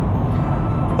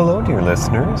Hello, dear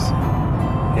listeners.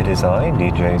 It is I,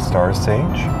 DJ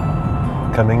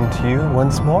Starsage, coming to you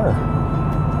once more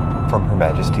from Her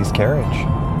Majesty's carriage.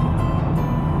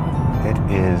 It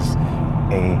is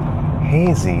a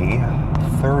hazy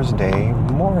Thursday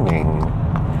morning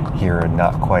here in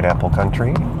Not Quite Apple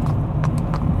Country.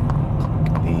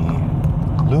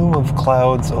 The loom of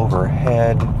clouds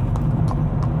overhead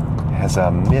has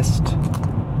a mist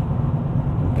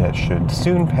that should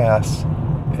soon pass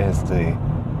as the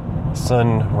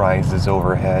sun rises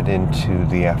overhead into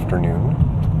the afternoon.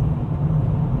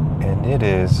 And it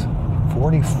is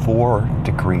 44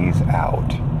 degrees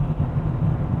out.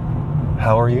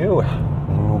 How are you?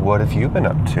 And what have you been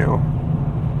up to?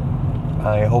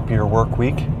 I hope your work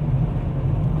week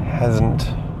hasn't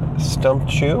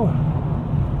stumped you,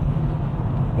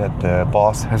 that the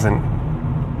boss hasn't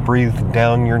breathed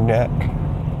down your neck,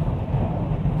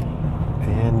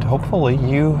 and hopefully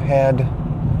you had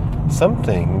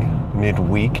something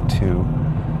midweek to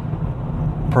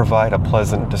provide a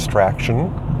pleasant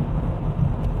distraction.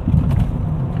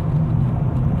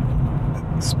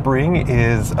 Spring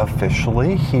is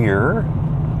officially here.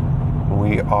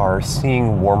 We are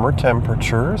seeing warmer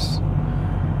temperatures,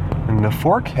 and the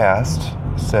forecast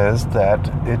says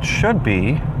that it should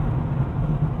be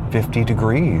 50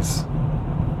 degrees.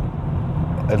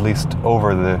 At least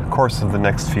over the course of the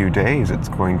next few days, it's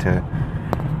going to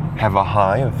have a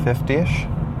high of 50-ish.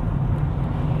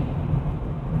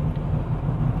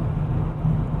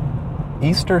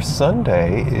 Easter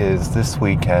Sunday is this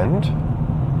weekend.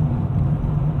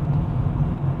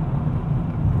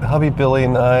 Hubby Billy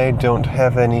and I don't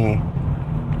have any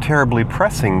terribly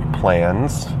pressing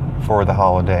plans for the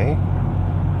holiday.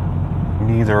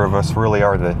 Neither of us really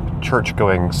are the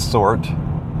church-going sort,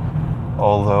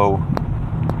 although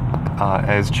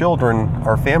as children,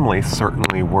 our families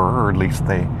certainly were, or at least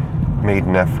they made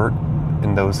an effort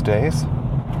in those days.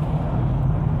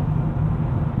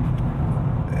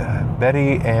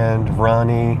 Betty and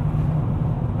Ronnie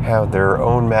have their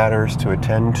own matters to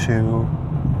attend to.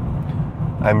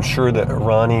 I'm sure that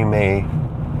Ronnie may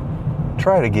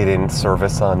try to get in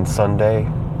service on Sunday.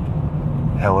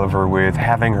 However, with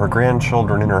having her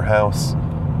grandchildren in her house,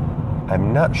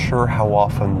 I'm not sure how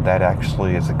often that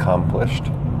actually is accomplished.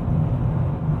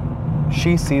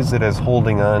 She sees it as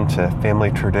holding on to family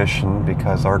tradition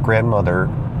because our grandmother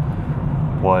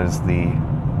was the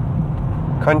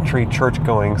country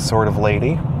church-going sort of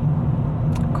lady.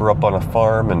 Grew up on a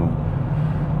farm and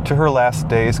to her last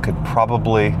days could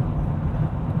probably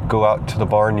go out to the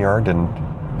barnyard and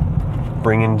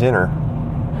bring in dinner.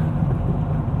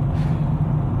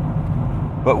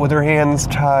 But with her hands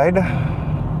tied,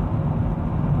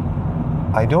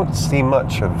 I don't see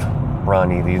much of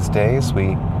Ronnie these days.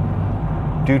 We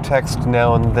do text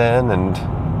now and then, and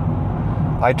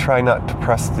I try not to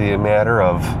press the matter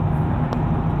of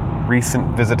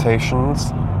recent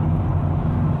visitations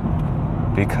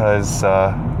because,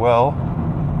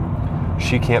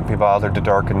 she can't be bothered to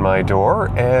darken my door,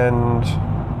 and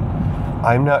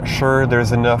I'm not sure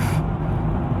there's enough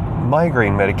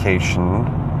migraine medication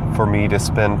for me to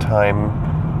spend time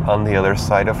on the other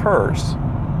side of hers.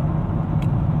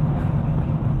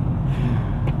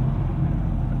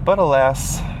 But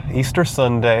alas, Easter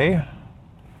Sunday,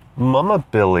 Mama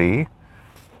Billy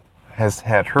has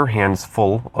had her hands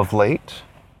full of late.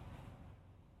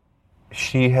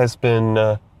 She has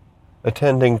been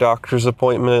attending doctor's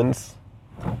appointments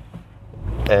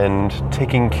and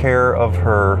taking care of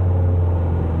her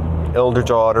elder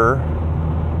daughter,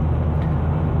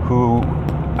 who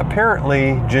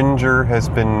apparently Ginger has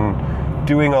been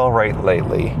doing all right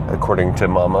lately, according to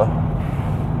Mama.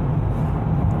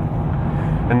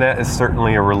 And that is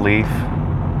certainly a relief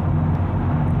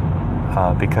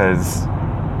because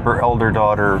her elder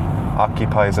daughter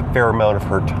occupies a fair amount of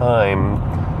her time.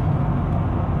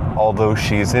 Although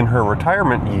she's in her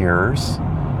retirement years,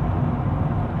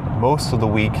 most of the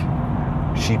week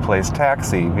she plays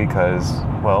taxi because,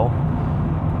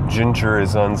 Ginger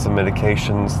is on some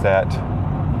medications that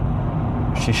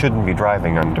she shouldn't be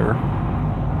driving under.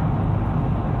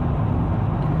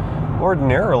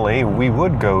 Ordinarily, we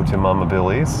would go to Mama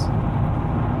Billy's,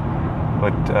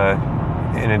 but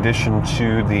in addition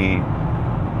to the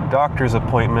doctor's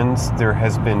appointments, there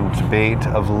has been debate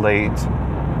of late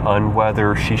on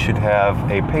whether she should have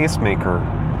a pacemaker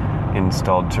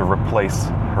installed to replace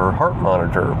her heart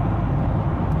monitor.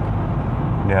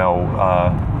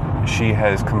 Now, she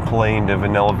has complained of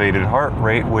an elevated heart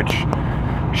rate, which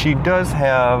she does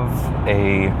have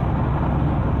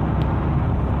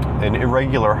an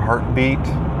irregular heartbeat.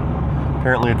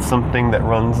 Apparently it's something that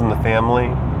runs in the family,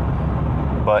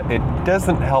 but it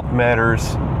doesn't help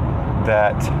matters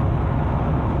that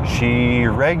she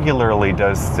regularly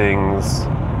does things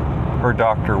her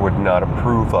doctor would not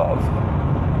approve of.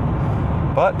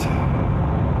 But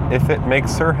if it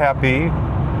makes her happy,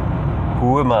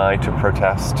 who am I to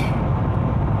protest?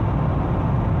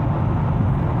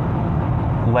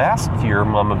 Last year,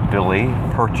 Mama Billy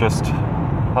purchased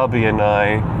hubby and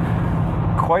I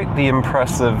quite the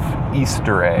impressive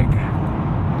Easter egg.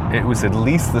 It was at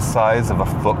least the size of a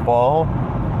football.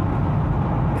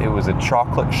 It was a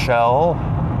chocolate shell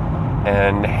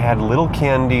and had little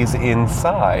candies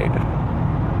inside.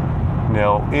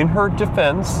 Now, in her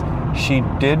defense, she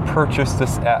did purchase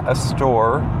this at a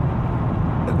store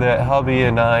that hubby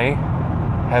and I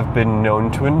have been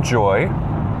known to enjoy.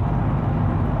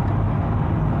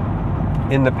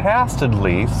 In the past, at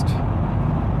least,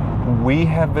 we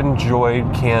have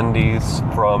enjoyed candies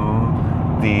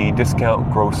from the discount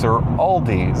grocer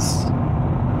Aldi's.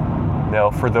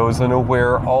 Now, for those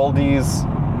unaware, Aldi's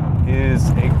is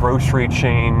a grocery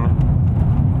chain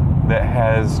that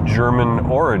has German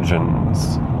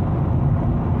origins.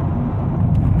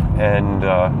 And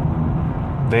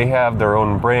they have their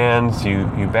own brands.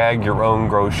 You bag your own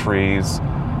groceries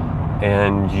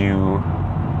and you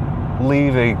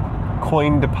leave a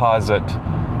coin deposit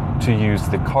to use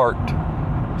the cart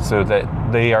so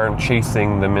that they aren't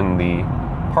chasing them in the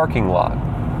parking lot.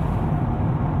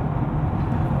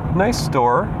 Nice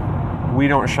store. We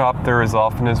don't shop there as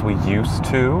often as we used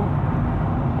to,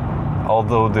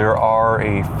 although there are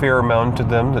a fair amount of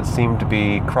them that seem to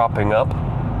be cropping up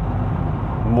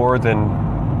more than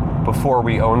before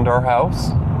we owned our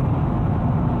house.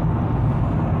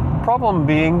 Problem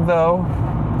being, though,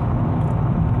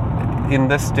 in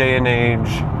this day and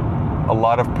age, a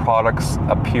lot of products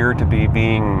appear to be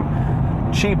being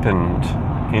cheapened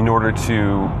in order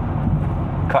to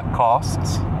cut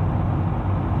costs.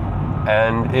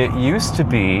 And it used to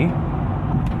be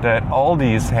that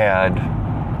Aldi's had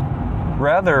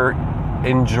rather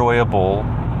enjoyable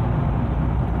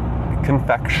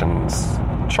confections,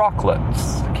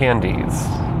 chocolates, candies,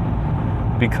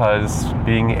 because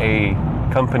being a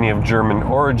company of German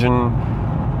origin,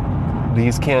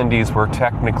 these candies were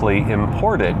technically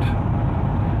imported,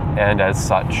 and as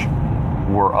such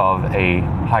were of a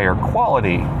higher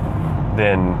quality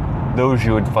than those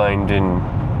you would find in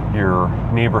your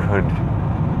neighborhood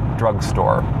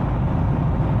drugstore,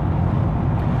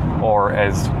 or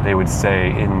as they would say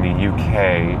in the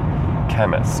UK,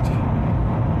 chemist.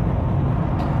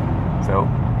 So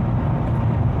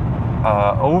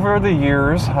over the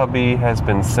years, hubby has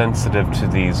been sensitive to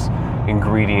these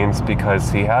ingredients because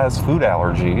he has food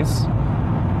allergies,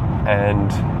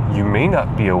 and you may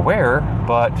not be aware,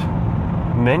 but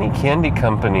many candy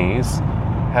companies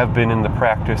have been in the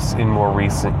practice in more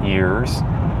recent years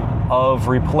of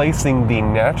replacing the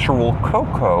natural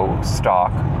cocoa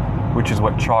stock, which is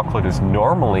what chocolate is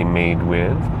normally made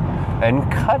with, and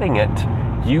cutting it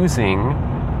using,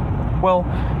 well,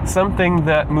 something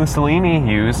that Mussolini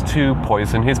used to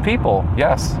poison his people.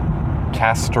 Yes,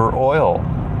 castor oil.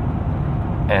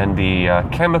 And the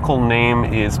chemical name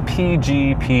is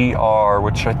PGPR,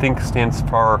 which I think stands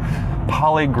for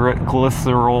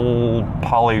polyglycerol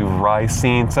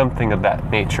polyricine, something of that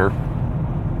nature.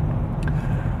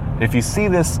 If you see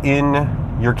this in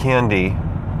your candy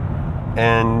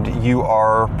and you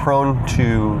are prone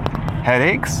to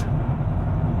headaches,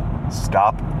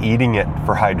 stop eating it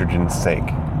for hydrogen's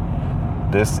sake.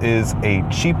 This is a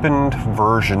cheapened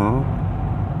version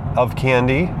of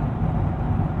candy,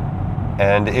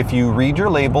 and if you read your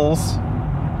labels,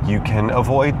 you can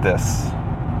avoid this.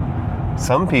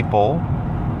 Some people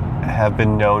have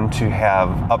been known to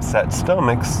have upset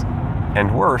stomachs,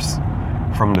 and worse,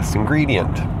 from this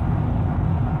ingredient.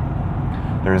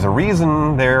 There's a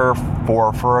reason they're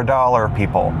 $4 for $1,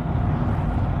 people.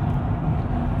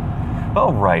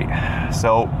 All right,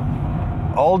 so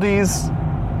Aldi's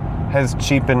has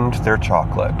cheapened their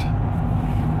chocolate.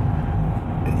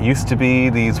 It used to be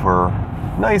these were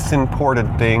nice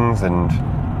imported things and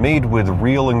made with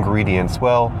real ingredients.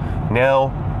 Well,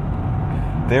 now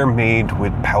they're made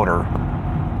with powder.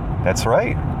 That's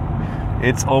right.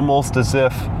 It's almost as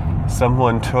if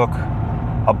someone took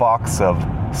a box of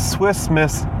Swiss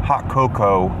Miss hot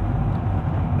cocoa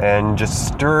and just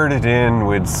stirred it in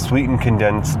with sweetened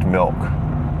condensed milk.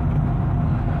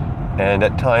 And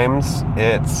at times,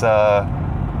 it's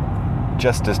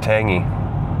just as tangy.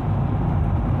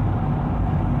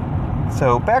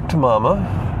 So back to Mama.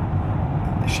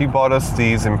 She bought us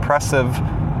these impressive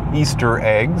Easter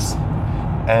eggs,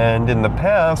 and in the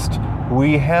past,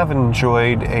 we have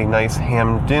enjoyed a nice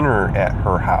ham dinner at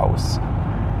her house.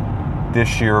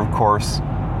 This year, of course,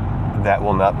 that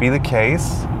will not be the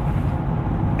case.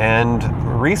 And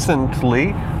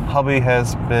recently, hubby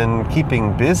has been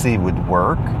keeping busy with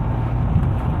work.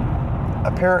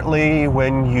 Apparently,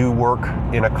 when you work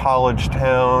in a college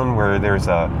town where there's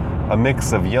a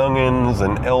mix of youngins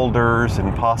and elders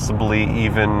and possibly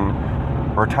even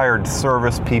retired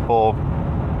service people,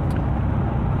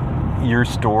 your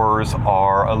stores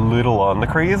are a little on the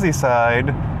crazy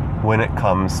side when it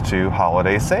comes to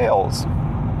holiday sales.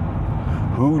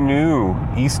 Who knew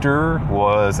Easter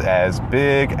was as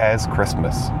big as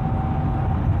Christmas?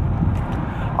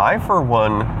 I, for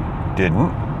one,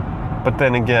 didn't. But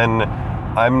then again,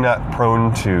 I'm not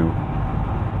prone to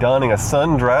donning a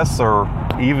sundress or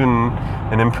even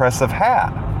an impressive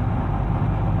hat.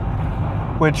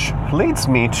 Which leads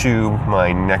me to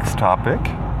my next topic.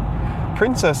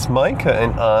 Princess Micah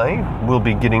and I will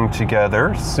be getting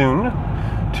together soon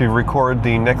to record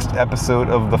the next episode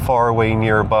of The Faraway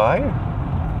Nearby.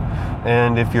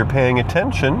 And if you're paying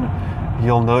attention,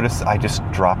 you'll notice I just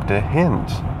dropped a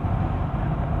hint.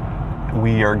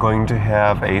 We are going to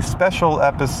have a special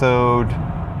episode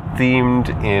themed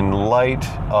in light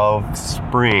of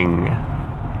spring.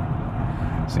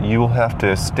 So you will have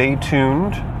to stay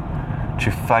tuned to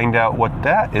find out what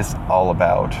that is all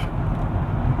about.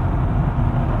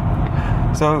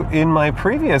 So in my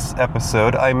previous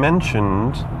episode, I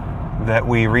mentioned that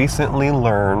we recently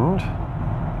learned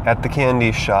at the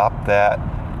candy shop that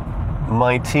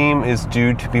my team is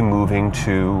due to be moving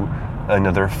to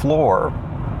another floor.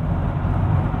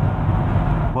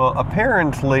 Well,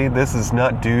 apparently this is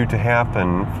not due to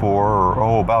happen for,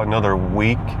 about another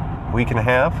week and a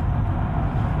half.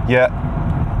 Yet,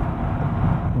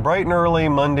 bright and early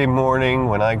Monday morning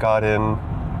when I got in,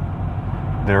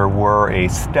 there were a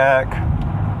stack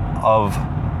of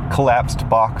collapsed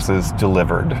boxes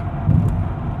delivered.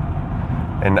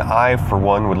 And I, for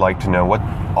one, would like to know what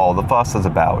all the fuss is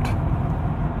about.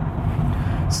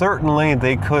 Certainly,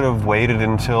 they could have waited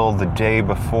until the day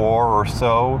before or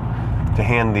so to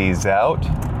hand these out.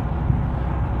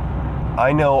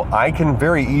 I know I can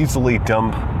very easily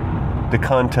dump the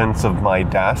contents of my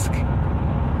desk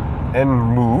and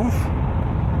move.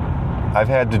 I've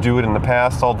had to do it in the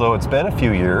past, although it's been a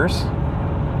few years.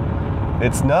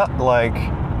 It's not like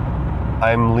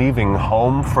I'm leaving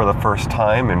home for the first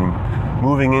time and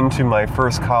moving into my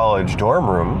first college dorm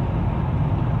room.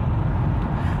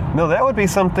 No, that would be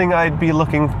something I'd be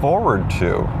looking forward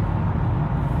to.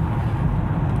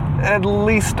 At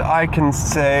least I can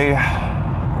say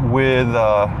with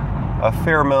a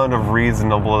fair amount of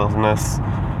reasonableness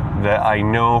that I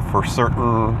know for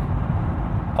certain,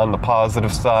 on the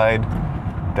positive side,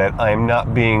 that I'm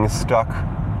not being stuck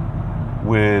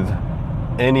with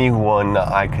anyone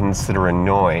I consider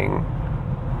annoying.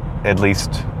 At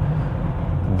least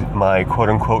my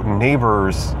quote-unquote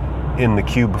neighbors in the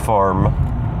cube farm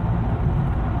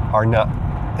are not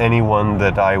anyone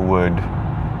that I would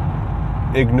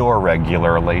ignore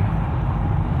regularly.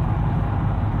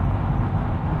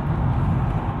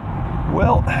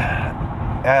 Well,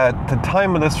 at the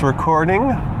time of this recording,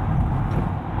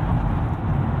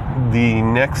 the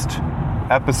next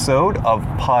episode of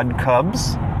Pod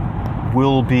Cubs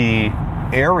will be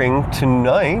airing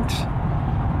tonight.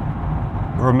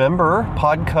 Remember,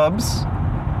 Pod Cubs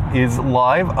is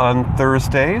live on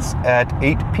Thursdays at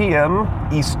 8 p.m.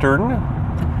 Eastern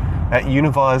at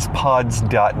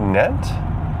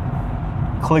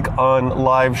univazpods.net. Click on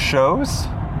live shows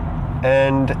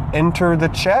and enter the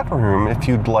chat room if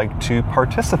you'd like to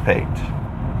participate.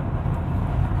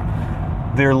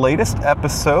 Their latest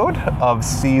episode of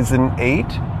Season 8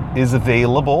 is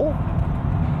available.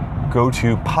 Go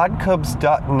to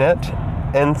podcubs.net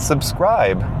and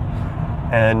subscribe.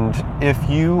 And if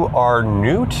you are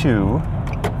new to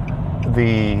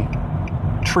the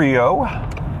trio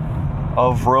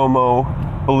of Romo,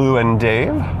 Blue, and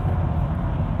Dave,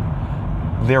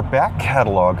 their back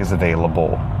catalog is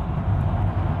available.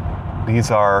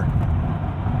 These are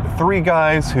three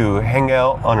guys who hang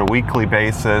out on a weekly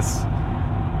basis,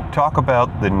 talk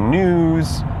about the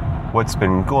news, what's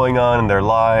been going on in their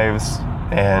lives,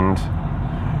 and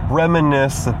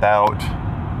reminisce about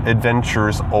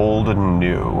adventures old and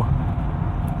new.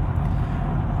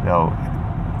 Now,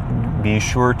 be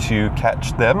sure to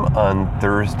catch them on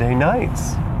Thursday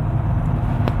nights.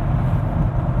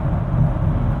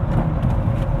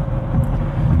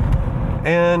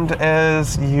 And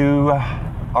as you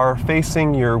are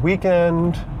facing your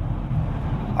weekend,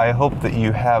 I hope that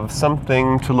you have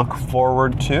something to look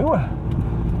forward to.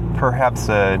 Perhaps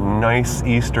a nice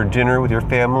Easter dinner with your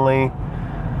family.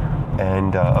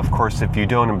 And of course, if you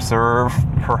don't observe,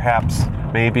 perhaps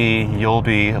maybe you'll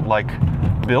be like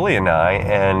Billy and I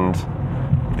and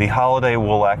The holiday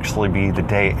will actually be the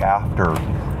day after.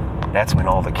 That's when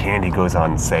all the candy goes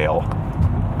on sale.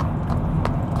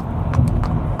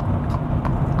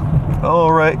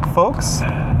 All right, folks.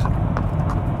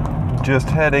 Just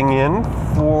heading in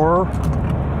for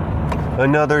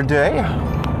another day.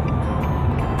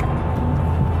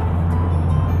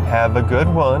 Have a good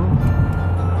one.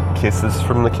 Kisses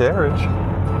from the carriage.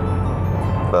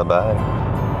 Bye-bye.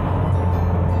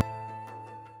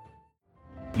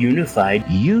 Unified.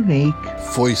 Unique.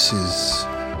 Voices.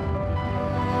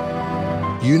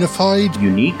 Unified.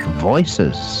 Unique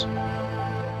voices.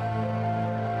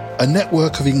 A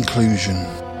network of inclusion.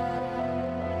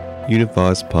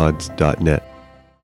 Univazpods.net